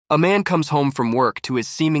A man comes home from work to his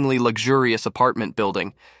seemingly luxurious apartment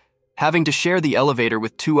building. Having to share the elevator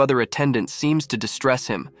with two other attendants seems to distress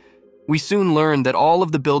him. We soon learn that all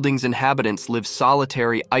of the building's inhabitants live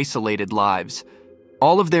solitary, isolated lives.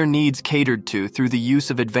 All of their needs catered to through the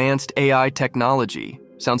use of advanced AI technology.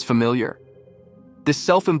 Sounds familiar? This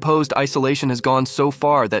self-imposed isolation has gone so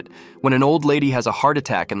far that when an old lady has a heart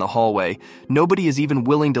attack in the hallway, nobody is even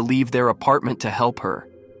willing to leave their apartment to help her.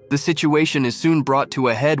 The situation is soon brought to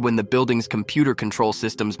a head when the building's computer control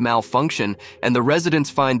systems malfunction and the residents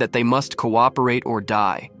find that they must cooperate or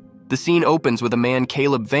die. The scene opens with a man,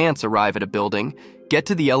 Caleb Vance, arrive at a building, get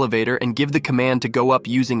to the elevator, and give the command to go up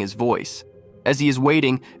using his voice. As he is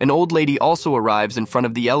waiting, an old lady also arrives in front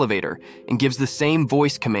of the elevator and gives the same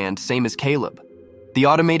voice command, same as Caleb. The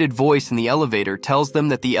automated voice in the elevator tells them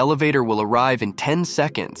that the elevator will arrive in 10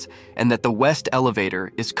 seconds and that the west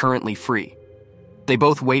elevator is currently free. They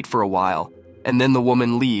both wait for a while, and then the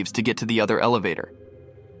woman leaves to get to the other elevator.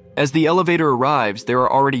 As the elevator arrives, there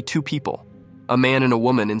are already two people, a man and a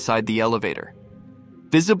woman inside the elevator.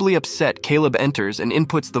 Visibly upset, Caleb enters and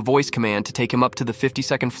inputs the voice command to take him up to the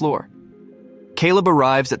 52nd floor. Caleb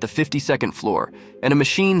arrives at the 52nd floor, and a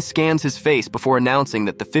machine scans his face before announcing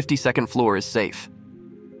that the 52nd floor is safe.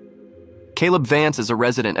 Caleb Vance is a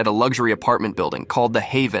resident at a luxury apartment building called The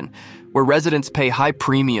Haven, where residents pay high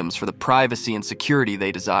premiums for the privacy and security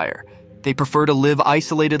they desire. They prefer to live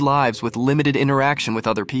isolated lives with limited interaction with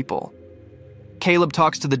other people. Caleb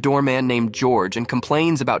talks to the doorman named George and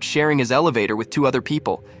complains about sharing his elevator with two other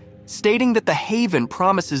people. Stating that The Haven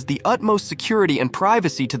promises the utmost security and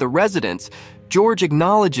privacy to the residents, George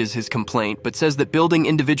acknowledges his complaint but says that building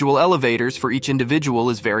individual elevators for each individual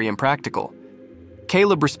is very impractical.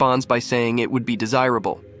 Caleb responds by saying it would be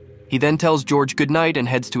desirable. He then tells George goodnight and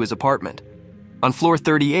heads to his apartment. On floor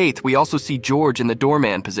 38th, we also see George in the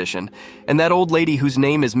doorman position, and that old lady whose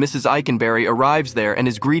name is Mrs. Eikenberry arrives there and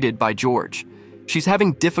is greeted by George. She's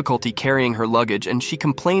having difficulty carrying her luggage and she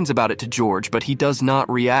complains about it to George, but he does not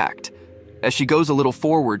react. As she goes a little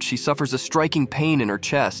forward, she suffers a striking pain in her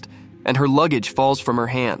chest, and her luggage falls from her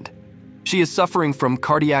hand. She is suffering from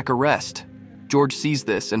cardiac arrest. George sees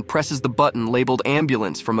this and presses the button labeled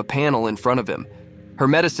ambulance from a panel in front of him. Her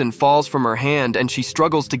medicine falls from her hand and she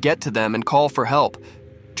struggles to get to them and call for help.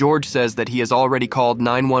 George says that he has already called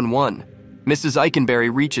 911. Mrs. Eikenberry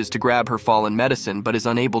reaches to grab her fallen medicine but is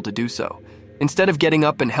unable to do so. Instead of getting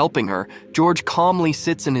up and helping her, George calmly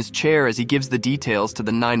sits in his chair as he gives the details to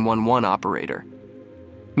the 911 operator.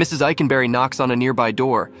 Mrs. Eikenberry knocks on a nearby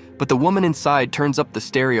door, but the woman inside turns up the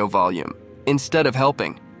stereo volume, instead of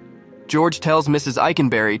helping. George tells Mrs.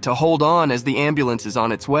 Eikenberry to hold on as the ambulance is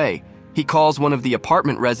on its way. He calls one of the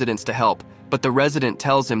apartment residents to help, but the resident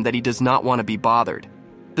tells him that he does not want to be bothered.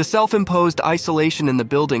 The self-imposed isolation in the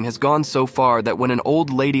building has gone so far that when an old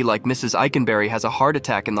lady like Mrs. Eikenberry has a heart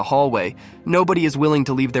attack in the hallway, nobody is willing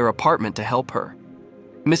to leave their apartment to help her.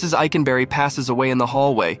 Mrs. Eikenberry passes away in the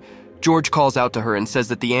hallway. George calls out to her and says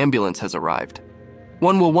that the ambulance has arrived.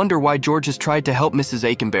 One will wonder why George has tried to help Mrs.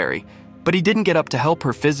 Eikenberry, but he didn't get up to help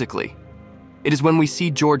her physically. It is when we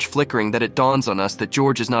see George flickering that it dawns on us that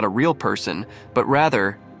George is not a real person, but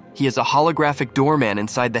rather, he is a holographic doorman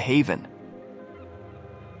inside the Haven.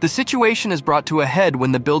 The situation is brought to a head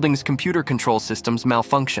when the building's computer control systems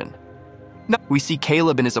malfunction. We see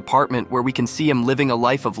Caleb in his apartment where we can see him living a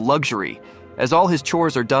life of luxury, as all his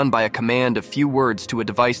chores are done by a command of few words to a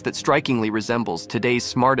device that strikingly resembles today's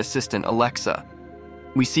smart assistant Alexa.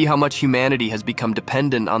 We see how much humanity has become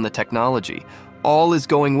dependent on the technology. All is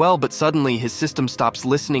going well, but suddenly his system stops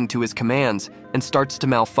listening to his commands and starts to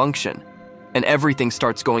malfunction, and everything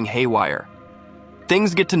starts going haywire.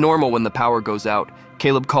 Things get to normal when the power goes out.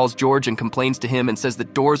 Caleb calls George and complains to him and says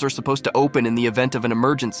that doors are supposed to open in the event of an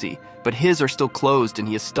emergency, but his are still closed and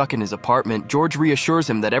he is stuck in his apartment. George reassures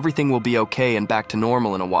him that everything will be okay and back to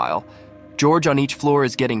normal in a while. George on each floor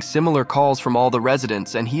is getting similar calls from all the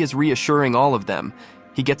residents and he is reassuring all of them.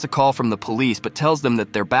 He gets a call from the police but tells them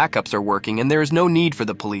that their backups are working and there is no need for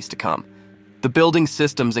the police to come. The building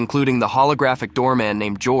systems, including the holographic doorman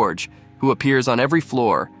named George, who appears on every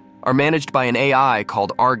floor, are managed by an AI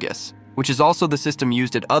called Argus, which is also the system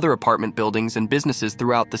used at other apartment buildings and businesses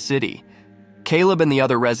throughout the city. Caleb and the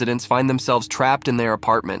other residents find themselves trapped in their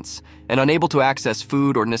apartments and unable to access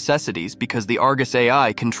food or necessities because the Argus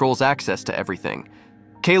AI controls access to everything.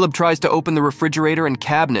 Caleb tries to open the refrigerator and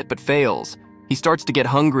cabinet but fails. He starts to get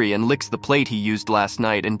hungry and licks the plate he used last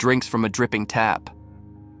night and drinks from a dripping tap.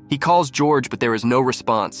 He calls George, but there is no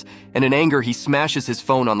response, and in anger he smashes his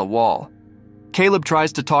phone on the wall. Caleb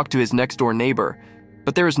tries to talk to his next-door neighbor,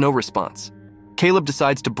 but there is no response. Caleb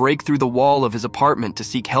decides to break through the wall of his apartment to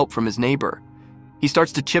seek help from his neighbor. He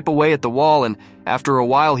starts to chip away at the wall, and after a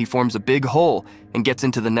while he forms a big hole and gets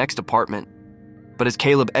into the next apartment. But as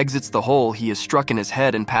Caleb exits the hole, he is struck in his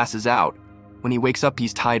head and passes out. When he wakes up,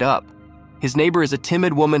 he's tied up. His neighbor is a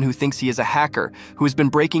timid woman who thinks he is a hacker who has been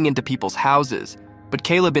breaking into people's houses, but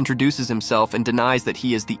Caleb introduces himself and denies that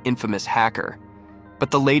he is the infamous hacker.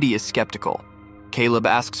 But the lady is skeptical. Caleb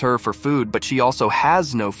asks her for food, but she also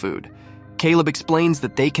has no food. Caleb explains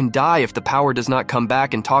that they can die if the power does not come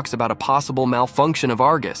back and talks about a possible malfunction of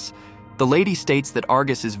Argus. The lady states that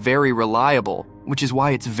Argus is very reliable, which is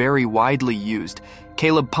why it's very widely used.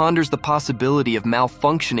 Caleb ponders the possibility of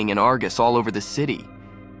malfunctioning in Argus all over the city.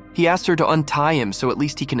 He asks her to untie him so at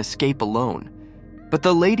least he can escape alone. But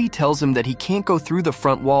the lady tells him that he can't go through the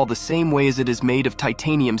front wall the same way as it is made of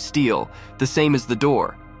titanium steel, the same as the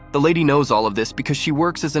door. The lady knows all of this because she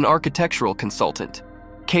works as an architectural consultant.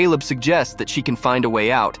 Caleb suggests that she can find a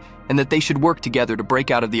way out and that they should work together to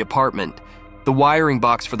break out of the apartment. The wiring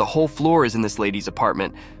box for the whole floor is in this lady's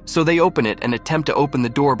apartment, so they open it and attempt to open the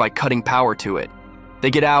door by cutting power to it.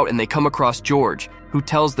 They get out and they come across George, who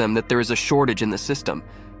tells them that there is a shortage in the system,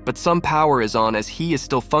 but some power is on as he is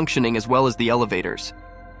still functioning as well as the elevators.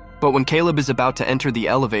 But when Caleb is about to enter the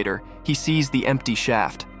elevator, he sees the empty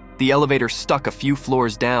shaft. The elevator stuck a few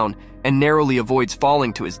floors down and narrowly avoids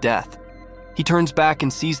falling to his death. He turns back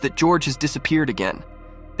and sees that George has disappeared again.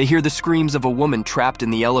 They hear the screams of a woman trapped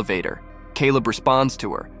in the elevator. Caleb responds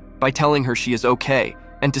to her by telling her she is okay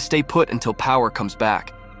and to stay put until power comes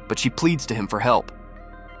back, but she pleads to him for help.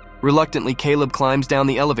 Reluctantly, Caleb climbs down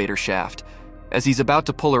the elevator shaft. As he's about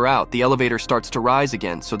to pull her out, the elevator starts to rise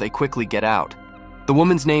again, so they quickly get out. The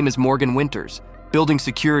woman's name is Morgan Winters. Building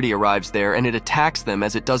security arrives there and it attacks them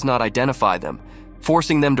as it does not identify them,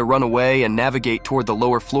 forcing them to run away and navigate toward the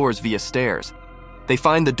lower floors via stairs. They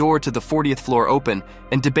find the door to the 40th floor open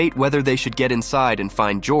and debate whether they should get inside and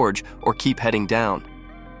find George or keep heading down.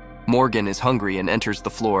 Morgan is hungry and enters the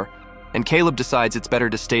floor, and Caleb decides it's better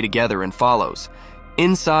to stay together and follows.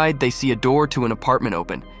 Inside, they see a door to an apartment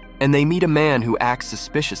open, and they meet a man who acts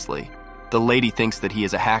suspiciously. The lady thinks that he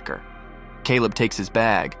is a hacker. Caleb takes his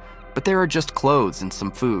bag, but there are just clothes and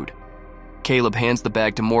some food. Caleb hands the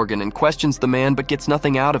bag to Morgan and questions the man but gets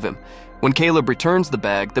nothing out of him. When Caleb returns the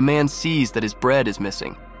bag, the man sees that his bread is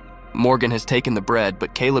missing. Morgan has taken the bread,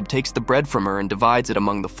 but Caleb takes the bread from her and divides it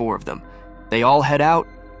among the four of them. They all head out,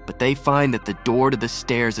 but they find that the door to the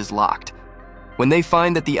stairs is locked. When they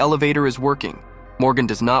find that the elevator is working, Morgan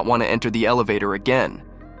does not want to enter the elevator again.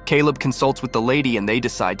 Caleb consults with the lady and they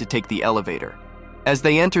decide to take the elevator. As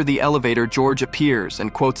they enter the elevator, George appears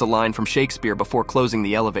and quotes a line from Shakespeare before closing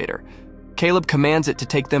the elevator. Caleb commands it to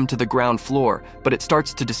take them to the ground floor, but it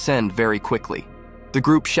starts to descend very quickly. The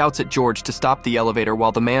group shouts at George to stop the elevator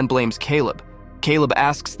while the man blames Caleb. Caleb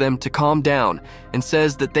asks them to calm down and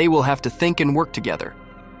says that they will have to think and work together.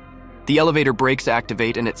 The elevator brakes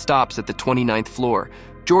activate and it stops at the 29th floor.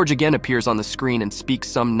 George again appears on the screen and speaks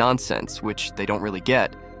some nonsense, which they don't really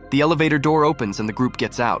get. The elevator door opens and the group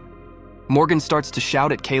gets out. Morgan starts to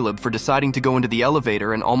shout at Caleb for deciding to go into the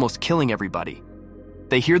elevator and almost killing everybody.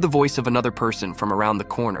 They hear the voice of another person from around the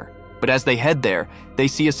corner, but as they head there, they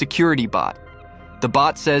see a security bot. The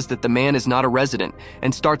bot says that the man is not a resident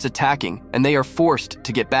and starts attacking, and they are forced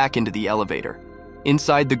to get back into the elevator.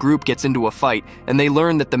 Inside, the group gets into a fight, and they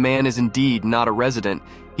learn that the man is indeed not a resident.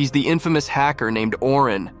 He's the infamous hacker named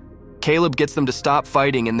Oren. Caleb gets them to stop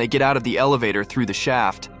fighting, and they get out of the elevator through the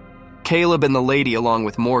shaft. Caleb and the lady, along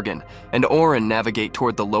with Morgan, and Oren navigate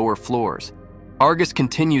toward the lower floors. Argus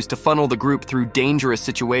continues to funnel the group through dangerous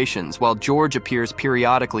situations while George appears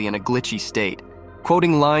periodically in a glitchy state,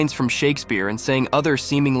 quoting lines from Shakespeare and saying other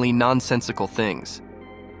seemingly nonsensical things.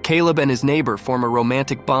 Caleb and his neighbor form a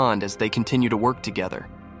romantic bond as they continue to work together.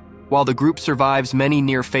 While the group survives many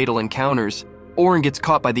near-fatal encounters, Oren gets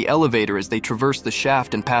caught by the elevator as they traverse the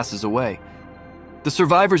shaft and passes away. The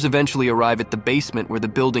survivors eventually arrive at the basement where the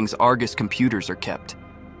building's Argus computers are kept.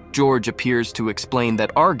 George appears to explain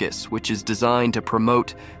that Argus, which is designed to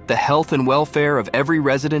promote the health and welfare of every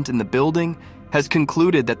resident in the building, has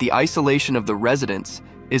concluded that the isolation of the residents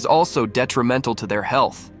is also detrimental to their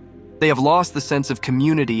health. They have lost the sense of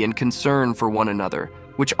community and concern for one another,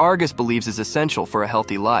 which Argus believes is essential for a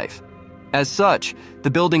healthy life. As such,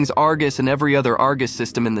 the building's Argus and every other Argus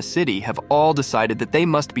system in the city have all decided that they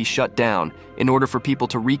must be shut down in order for people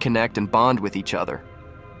to reconnect and bond with each other.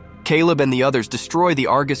 Caleb and the others destroy the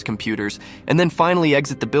Argus computers and then finally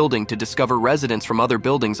exit the building to discover residents from other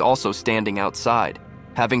buildings also standing outside,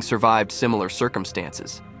 having survived similar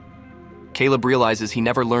circumstances. Caleb realizes he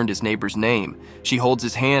never learned his neighbor's name. She holds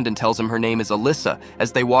his hand and tells him her name is Alyssa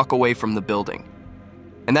as they walk away from the building.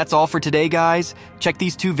 And that's all for today, guys. Check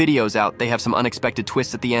these 2 videos out. They have some unexpected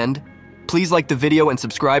twists at the end. Please like the video and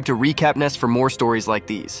subscribe to Recap Nest for more stories like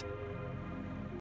these.